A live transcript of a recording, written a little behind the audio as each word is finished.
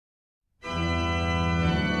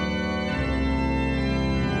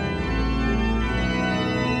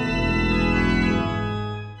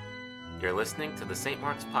You're listening to the St.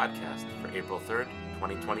 Mark's Podcast for April 3rd,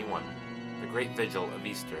 2021, the Great Vigil of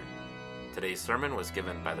Easter. Today's sermon was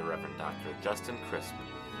given by the Reverend Dr. Justin Crisp.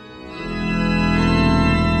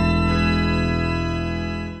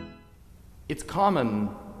 It's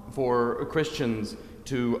common for Christians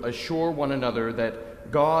to assure one another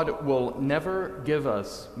that God will never give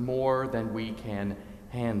us more than we can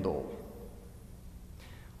handle.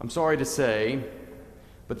 I'm sorry to say,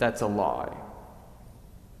 but that's a lie.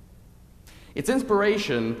 Its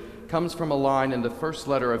inspiration comes from a line in the first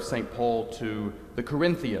letter of St. Paul to the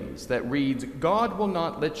Corinthians that reads, "God will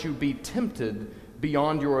not let you be tempted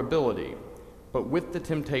beyond your ability, but with the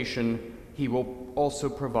temptation he will also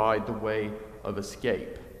provide the way of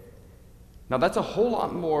escape." Now that's a whole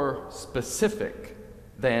lot more specific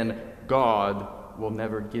than God will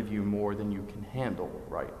never give you more than you can handle,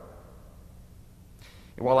 right?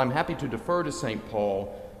 And while I'm happy to defer to St.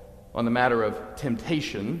 Paul on the matter of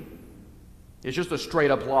temptation, it's just a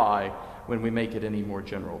straight-up lie when we make it any more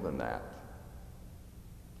general than that.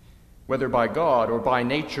 Whether by God or by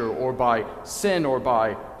nature or by sin or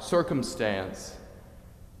by circumstance,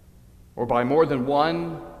 or by more than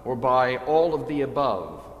one or by all of the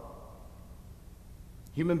above,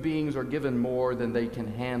 human beings are given more than they can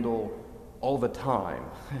handle all the time,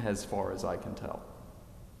 as far as I can tell.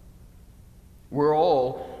 We're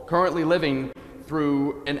all currently living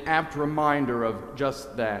through an apt reminder of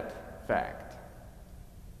just that fact.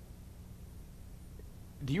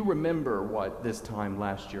 Do you remember what this time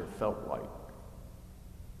last year felt like?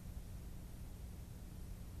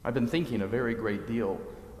 I've been thinking a very great deal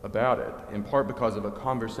about it, in part because of a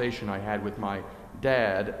conversation I had with my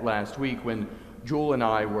dad last week when Jewel and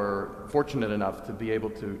I were fortunate enough to be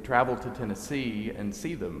able to travel to Tennessee and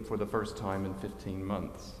see them for the first time in 15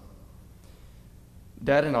 months.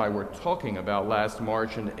 Dad and I were talking about last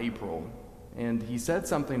March and April, and he said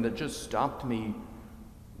something that just stopped me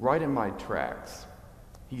right in my tracks.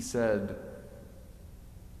 He said,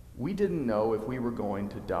 "We didn't know if we were going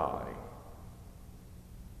to die."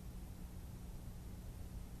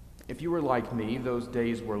 If you were like me, those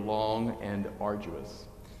days were long and arduous.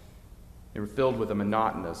 They were filled with a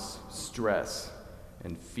monotonous stress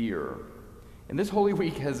and fear. And this Holy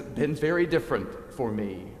Week has been very different for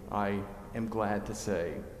me, I am glad to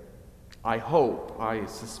say. I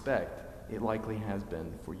suspect it likely has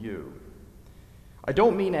been for you. I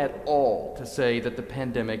don't mean at all to say that the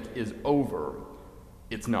pandemic is over.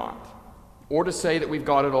 It's not. Or to say that we've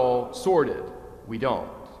got it all sorted. We don't.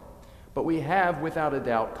 But we have, without a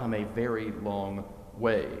doubt, come a very long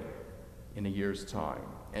way in a year's time.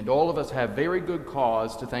 And all of us have very good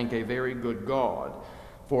cause to thank a very good God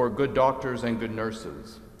for good doctors and good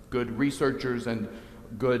nurses, good researchers and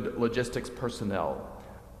good logistics personnel,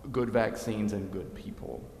 good vaccines and good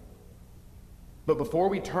people. But before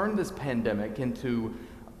we turn this pandemic into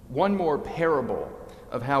one more parable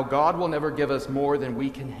of how God will never give us more than we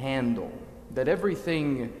can handle, that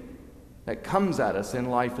everything that comes at us in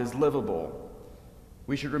life is livable,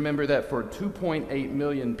 we should remember that for 2.8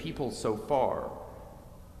 million people so far,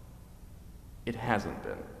 it hasn't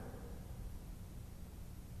been.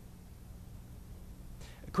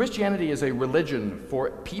 Christianity is a religion for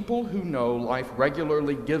people who know life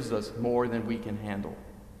regularly gives us more than we can handle.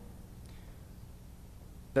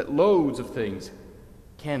 That loads of things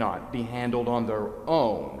cannot be handled on their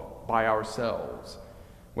own by ourselves,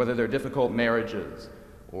 whether they're difficult marriages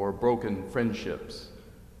or broken friendships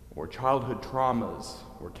or childhood traumas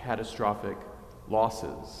or catastrophic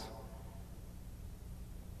losses.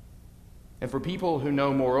 And for people who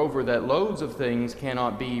know, moreover, that loads of things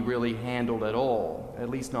cannot be really handled at all, at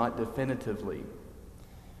least not definitively,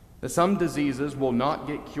 that some diseases will not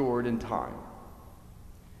get cured in time,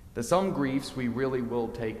 that some griefs we really will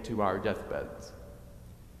take to our deathbeds,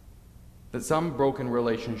 that some broken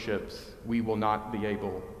relationships we will not be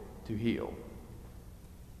able to heal.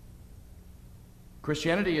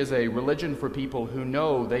 Christianity is a religion for people who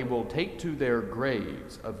know they will take to their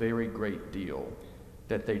graves a very great deal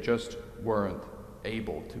that they just weren't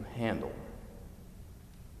able to handle.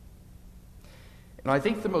 And I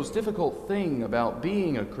think the most difficult thing about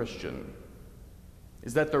being a Christian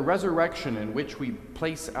is that the resurrection in which we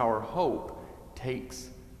place our hope takes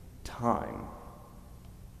time.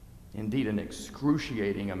 Indeed, an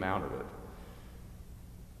excruciating amount of it.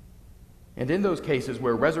 And in those cases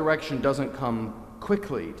where resurrection doesn't come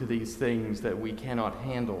quickly to these things that we cannot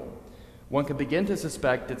handle, one can begin to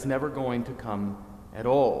suspect it's never going to come at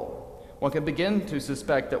all. One can begin to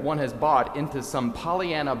suspect that one has bought into some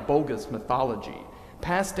Pollyanna bogus mythology,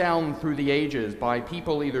 passed down through the ages by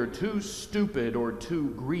people either too stupid or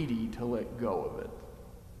too greedy to let go of it.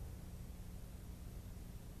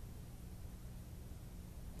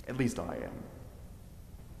 At least I am.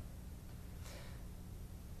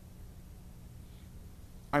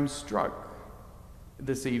 I'm struck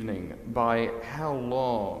this evening by how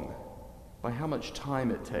much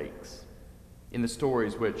time it takes in the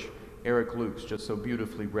stories which Eric Lukes just so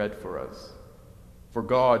beautifully read for us, for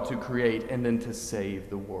God to create and then to save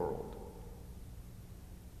the world.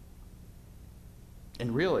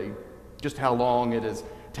 And really, just how long it has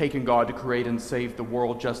taken God to create and save the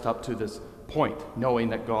world just up to this point, knowing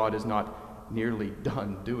that God is not nearly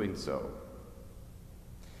done doing so.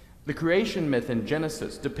 The creation myth in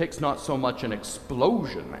Genesis depicts not so much an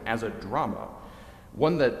explosion as a drama,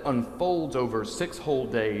 one that unfolds over 6 whole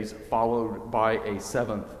days, followed by a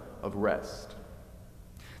 7th of rest.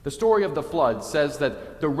 The story of the flood says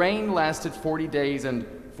that the rain lasted 40 days and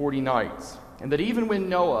 40 nights, and that even when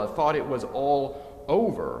Noah thought it was all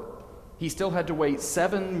over, he still had to wait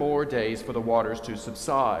 7 more days for the waters to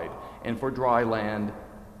subside and for dry land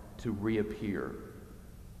to reappear.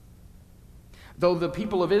 Though the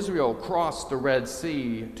people of Israel crossed the Red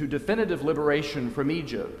Sea to definitive liberation from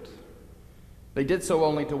Egypt, they did so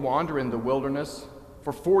only to wander in the wilderness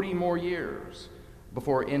for 40 more years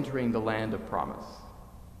before entering the land of promise.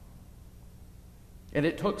 And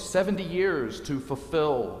it took 70 years to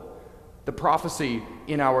fulfill the prophecy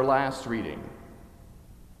in our last reading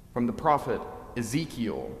from the prophet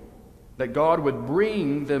Ezekiel, that God would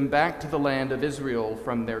bring them back to the land of Israel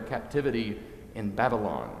from their captivity in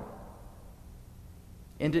Babylon.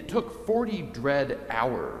 And it took 40 dread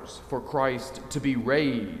hours for Christ to be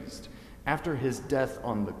raised after his death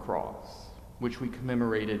on the cross, which we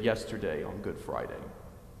commemorated yesterday on Good Friday,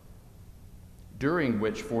 during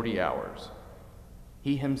which 40 hours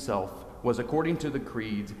he himself was, according to the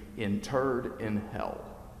creeds, interred in hell.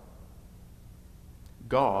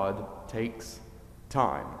 God takes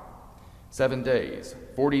time. 7 days,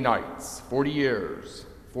 40 nights, 40 years,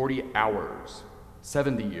 40 hours,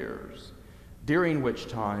 70 years, during which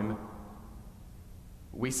time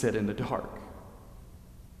we sit in the dark.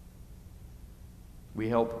 We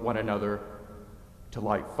help one another to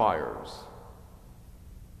light fires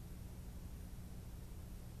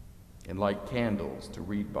and light candles to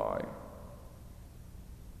read by,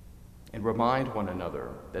 and remind one another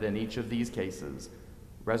that in each of these cases,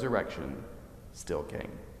 resurrection still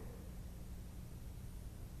came.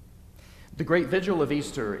 The great vigil of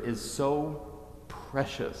Easter is so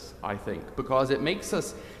precious, I think, because it makes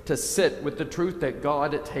us to sit with the truth that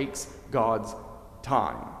God takes God's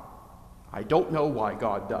time. I don't know why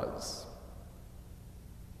God does,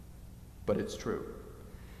 but it's true.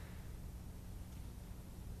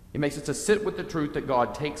 It makes us to sit with the truth that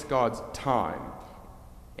God takes God's time,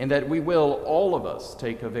 and that we will, all of us,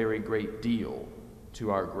 take a very great deal to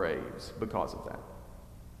our graves because of that.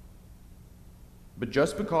 But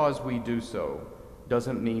just because we do so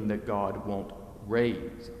doesn't mean that God won't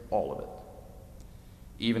raise all of it,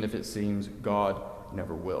 even if it seems God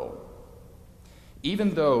never will.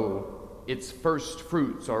 Even though its first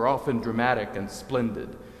fruits are often dramatic and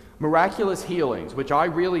splendid, miraculous healings, which I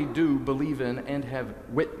really do believe in and have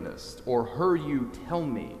witnessed or heard you tell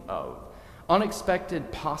me of,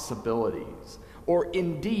 unexpected possibilities, or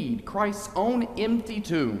indeed Christ's own empty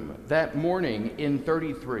tomb that morning in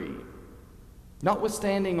 33,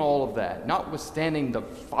 notwithstanding all of that, notwithstanding the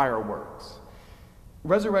fireworks,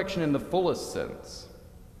 resurrection in the fullest sense,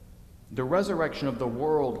 the resurrection of the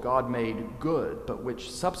world God made good, but which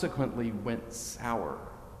subsequently went sour,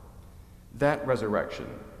 that resurrection,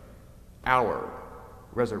 our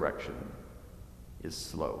resurrection, is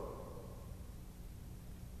slow.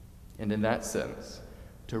 And in that sense,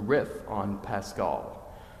 to riff on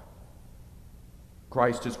Pascal,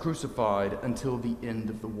 Christ is crucified until the end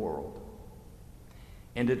of the world,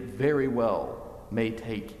 and it very well may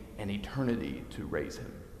take an eternity to raise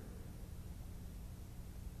him.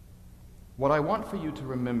 What I want for you to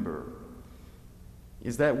remember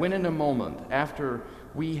is that when in a moment, after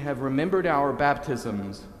we have remembered our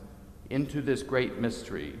baptisms into this great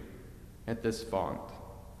mystery at this font,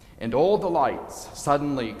 and all the lights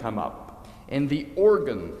suddenly come up, and the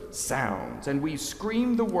organ sounds, and we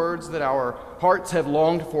scream the words that our hearts have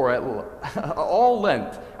longed for at all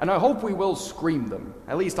Lent, and I hope we will scream them.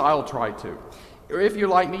 At least I'll try to. Or if you're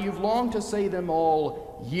like me, you've longed to say them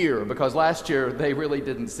all year, because last year they really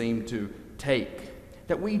didn't seem to take.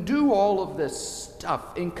 That we do all of this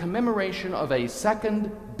stuff in commemoration of a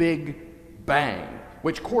second Big Bang,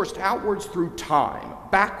 which coursed outwards through time,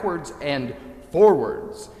 backwards and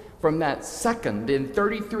forwards, from that second in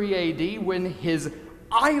 33 AD when his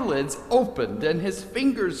eyelids opened and his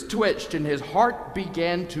fingers twitched and his heart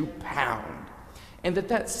began to pound. And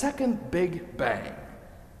that second Big Bang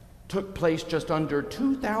took place just under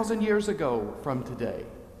 2,000 years ago from today.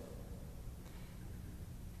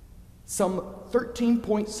 Some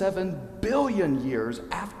 13.7 billion years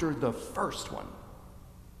after the first one.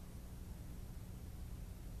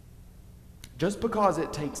 Just because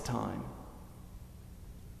it takes time,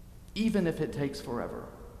 even if it takes forever,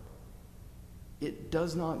 it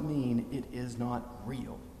does not mean it is not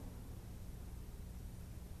real.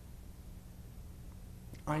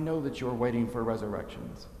 I know that you're waiting for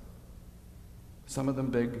resurrections. Some of them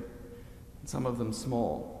big, some of them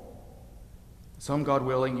small. Some, God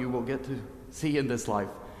willing, you will get to see in this life,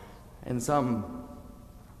 and some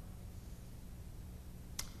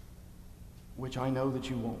which I know that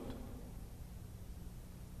you won't.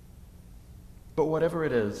 But whatever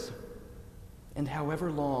it is, and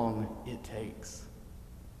however long it takes,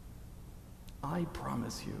 I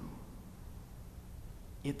promise you,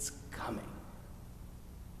 it's coming.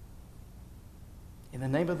 In the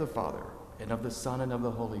name of the Father, and of the Son, and of the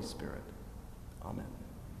Holy Spirit. Amen.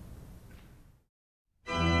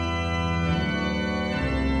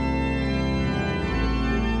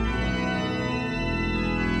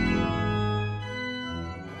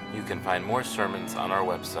 You can find more sermons on our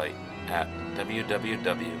website at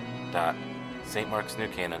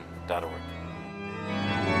www.stmarksnewcanaan.org.